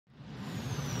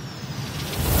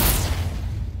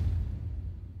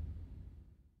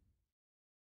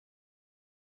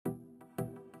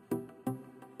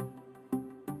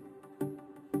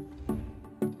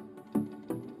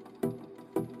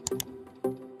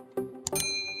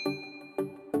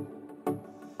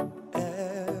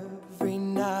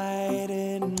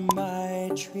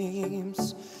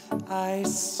dreams. I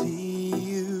see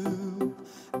you,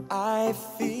 I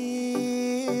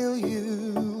feel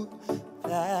you.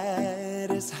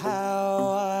 That is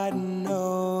how I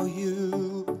know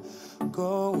you.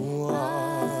 Go on.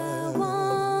 I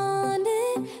want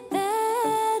it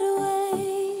that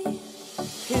way.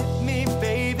 Hit me,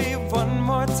 baby, one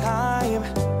more time.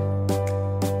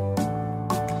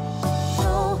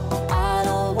 No, I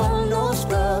don't want no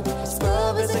scrub.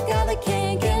 Scrub is a guy that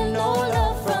can't get no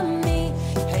love from me.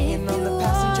 Hanging on the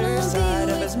passenger side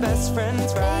of his best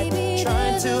friend's ride, baby,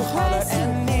 trying to there's a holler price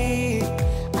at me.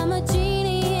 I'm a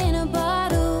genie in a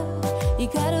bottle. You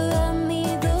gotta love me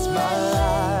the It's my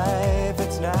life,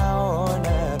 it's now or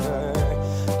never.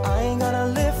 I ain't gonna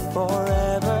live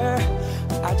forever.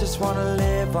 I just wanna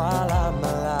live while I'm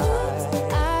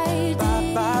alive. I Bye,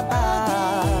 did. bye,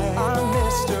 bye. I'm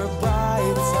Mr.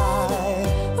 Brightside.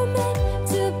 We're meant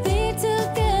to be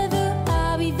together.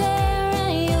 I'll be there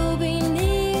and you'll be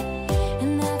near,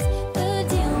 and that's the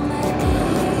deal, my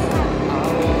dear. I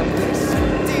walk this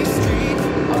empty street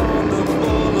on the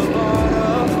boulevard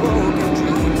of broken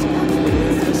dreams.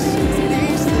 Where the city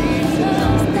sleeps and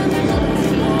I'm the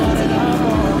only one that I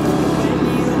want. When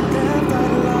you left, I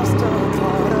lost a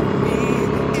part of me.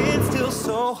 It's still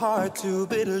so hard to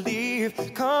believe.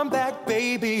 Come back,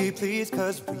 baby, please,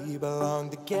 'cause we belong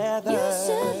together. You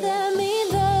should let me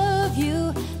love you.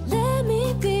 Let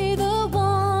me be the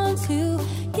one to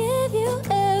give you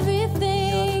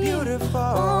everything You're beautiful.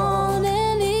 want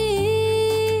and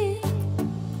need.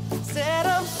 Said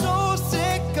I'm so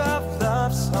sick of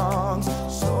love songs,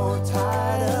 so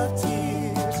tired of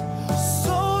tears,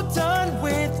 so done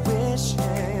with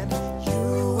wishing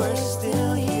you were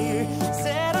still here.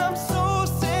 Said I'm so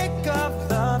sick of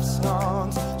love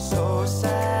songs, so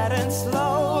sad and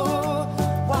slow.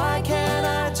 Why can't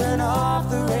I turn off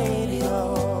the radio?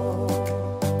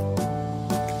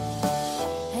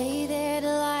 Hey there,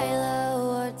 Delilah.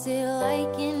 What's it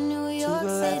like in New York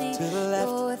the left, City? to the left.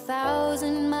 You're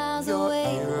 1,000 miles You're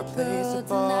away. Girl,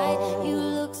 irreplaceable. tonight you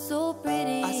look so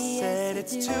pretty. I said Yes,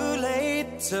 it's you do. too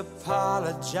late to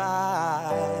apologize.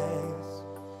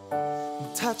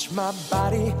 Touch my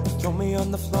body, throw me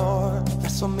on the floor,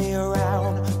 wrestle me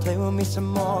around, play with me some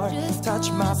more. Just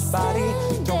Touch my don't body,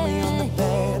 stand throw me on the there,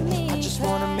 bed. make I me just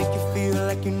wanna cry. make you feel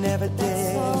like you never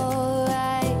did.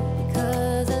 Alright,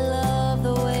 because I love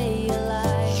the way you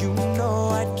lie. You know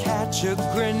I'd catch a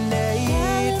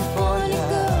grenade for California ya.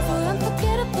 girls with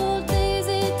unforgettable days.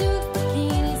 They do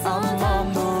bikinis on I'm top. on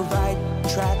the right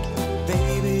track,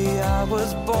 baby, I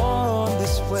was born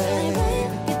this way.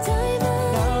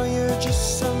 Now you're just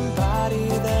somebody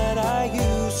that I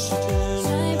used to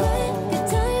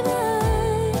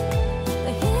know.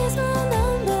 But here's my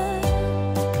number,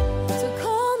 so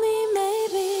call me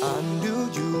maybe. I knew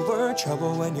you were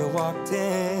trouble when you walked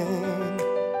in.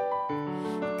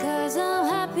 'Cause I'm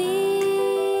happy.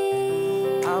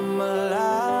 I'm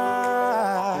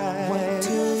alive. What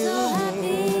do you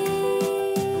need?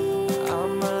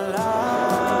 I'm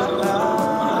alive.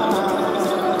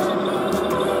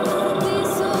 Be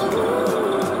so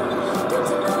rude. Don't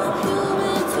you know I'm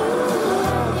human too?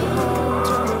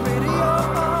 Turn the radio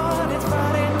on, it's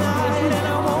Friday night and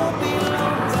I won't be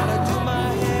long. Gotta do my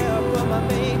hair, put my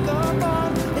makeup on.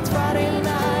 It's Friday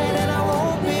night and I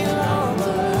won't be long.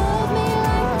 Love me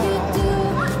like you do.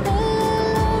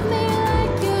 Love me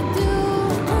like you do.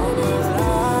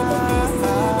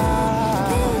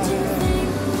 Can't you think?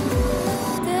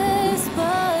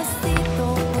 Despacito,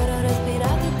 puedo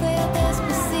respirar tu cuello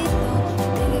despacito.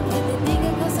 Deja que te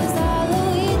diga cosas al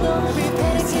oído.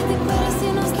 Quiere que te acuerdes si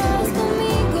no estás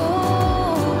conmigo.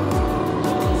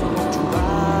 Won't you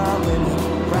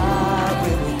ride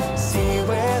with me, see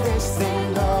where this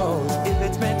thing goes. If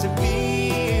it's meant to be,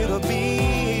 it'll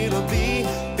be, it'll be.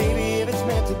 Baby, if it's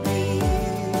meant to be.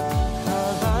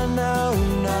 Havana,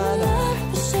 I love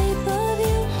the shape of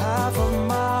you. half of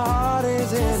my heart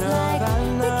is in Just like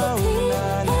Havana.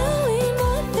 nicotine, heroin,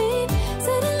 morphine.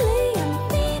 Suddenly I'm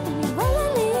feeling all I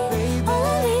need, all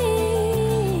I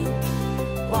need.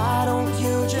 Why don't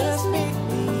you just meet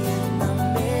me in the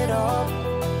middle?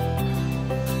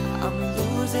 I'm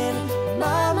losing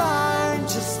my mind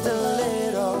just a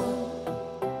little.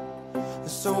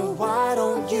 So why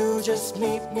don't you just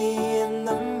meet me in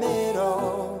the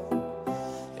middle?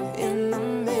 In the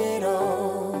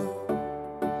middle.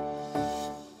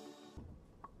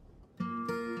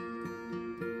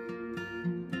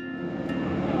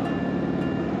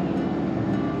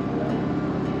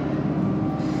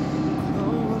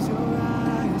 Close your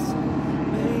eyes,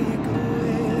 make a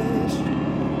wish,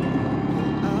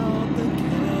 put out the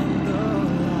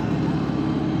candlelight.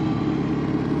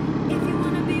 If you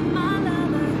wanna be my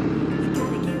lover,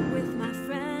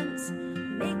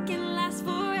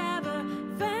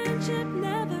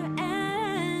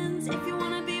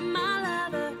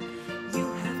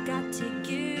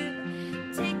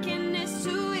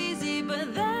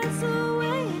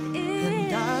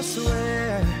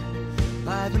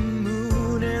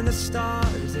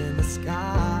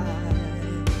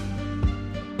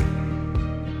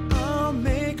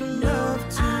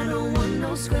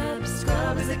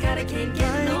 he can't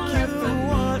get no love from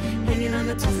me. Hanging on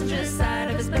the passenger side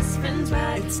of his best friend's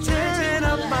ride. It's tearing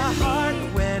up my heart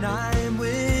when I'm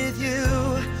with you,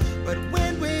 but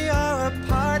when we are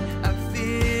apart, I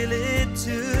feel it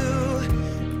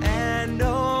too. And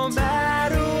no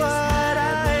matter what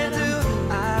I do,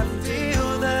 I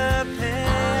feel the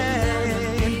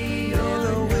pain.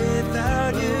 Never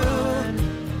without you.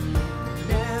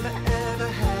 Never ever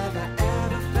have I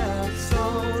ever felt so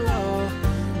low.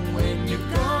 When you're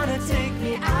gonna take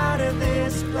me out of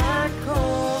this black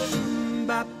hole.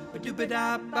 Bop,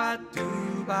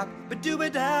 ba-doo-ba-da-ba-doo, bop,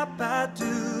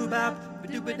 ba-doo-ba-da-ba-doo, bop,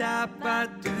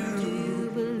 ba-doo-ba-da-ba-doo. Do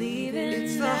you believe in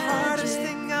It's the hardest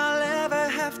thing I'll ever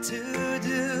have to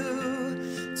do,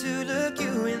 to look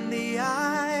you in the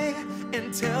eye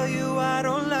and tell you I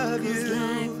don't love It's you.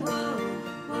 like, whoa,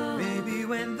 whoa. Baby,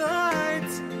 when the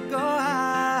lights go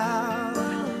out,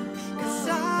 'cause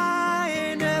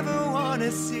I never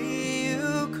wanna see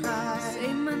you cry.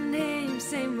 Say my name,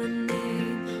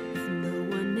 if no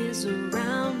one is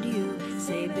around you.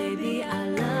 Say, baby, I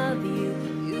love you.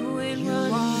 You ain't You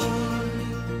running.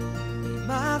 are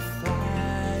my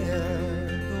fire,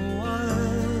 the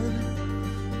one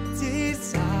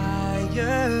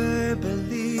desire,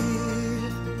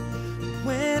 believe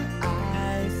when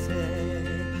I say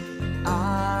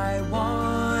I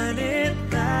want it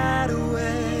that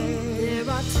way. There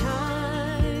are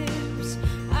times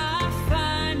I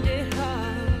find it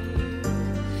hard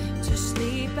to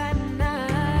sleep at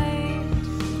night.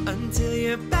 Until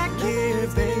you're back here,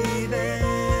 baby.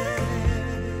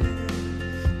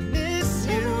 Miss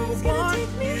you, Nobody's gonna want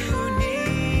take me you, home.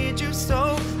 need you so.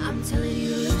 I'm telling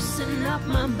you, loosen up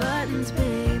my buttons,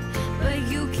 babe, but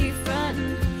you keep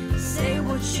frontin'. Say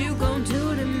what you gon'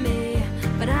 do to me,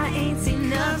 but I ain't seen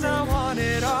 'Cause I nothing. want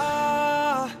it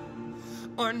all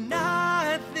or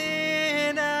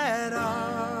nothing at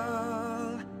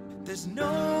all. There's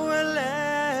nowhere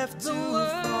left to The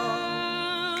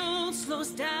fall. world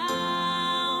slows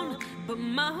down, but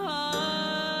my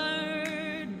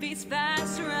heart beats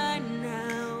fast right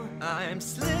now. I'm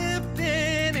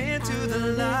slipping into the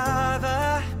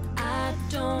lava. I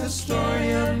don't The story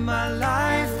care. of my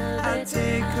life, I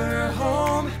take her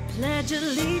home. Pledge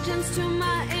allegiance to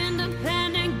my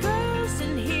independent girls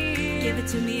in here. Give it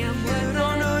to me, I'm worth You it.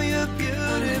 don't know you're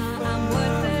beautiful. I'm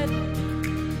worth it.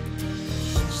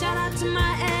 Shout out to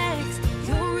my ex,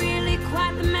 you're really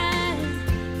quite the man.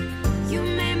 You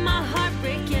made my heart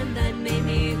break and that made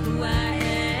me who I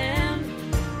am.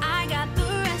 I got the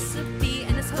recipe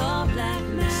and it's called black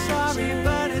magic. Sorry,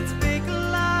 but it's big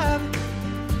love.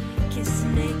 Kiss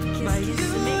me, My kiss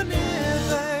me.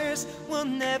 universe will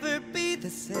never be the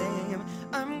same.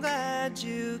 I'm glad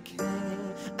you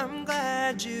came. I'm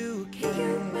glad you You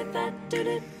came. with that do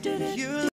do do do. You